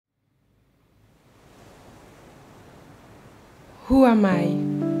Who am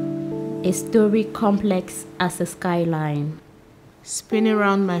I? A story complex as a skyline. Spinning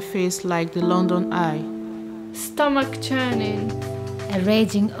round my face like the London Eye. Stomach churning. A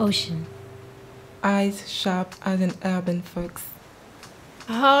raging ocean. Eyes sharp as an urban fox.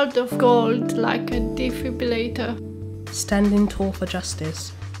 A heart of gold like a defibrillator. Standing tall for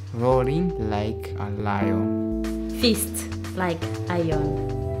justice. Roaring like a lion. Fist like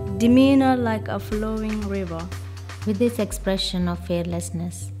iron. Demeanor like a flowing river. With this expression of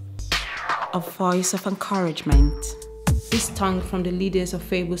fearlessness. A voice of encouragement. This tongue from the leaders of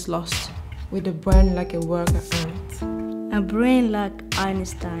fables lost. With a brain like a worker ant. A brain like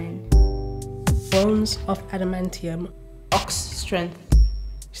Einstein. Bones of adamantium. Ox strength.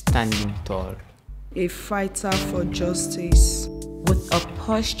 Standing tall. A fighter for justice. With a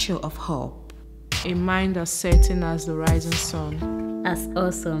posture of hope. A mind as certain as the rising sun. As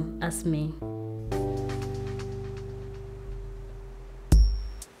awesome as me.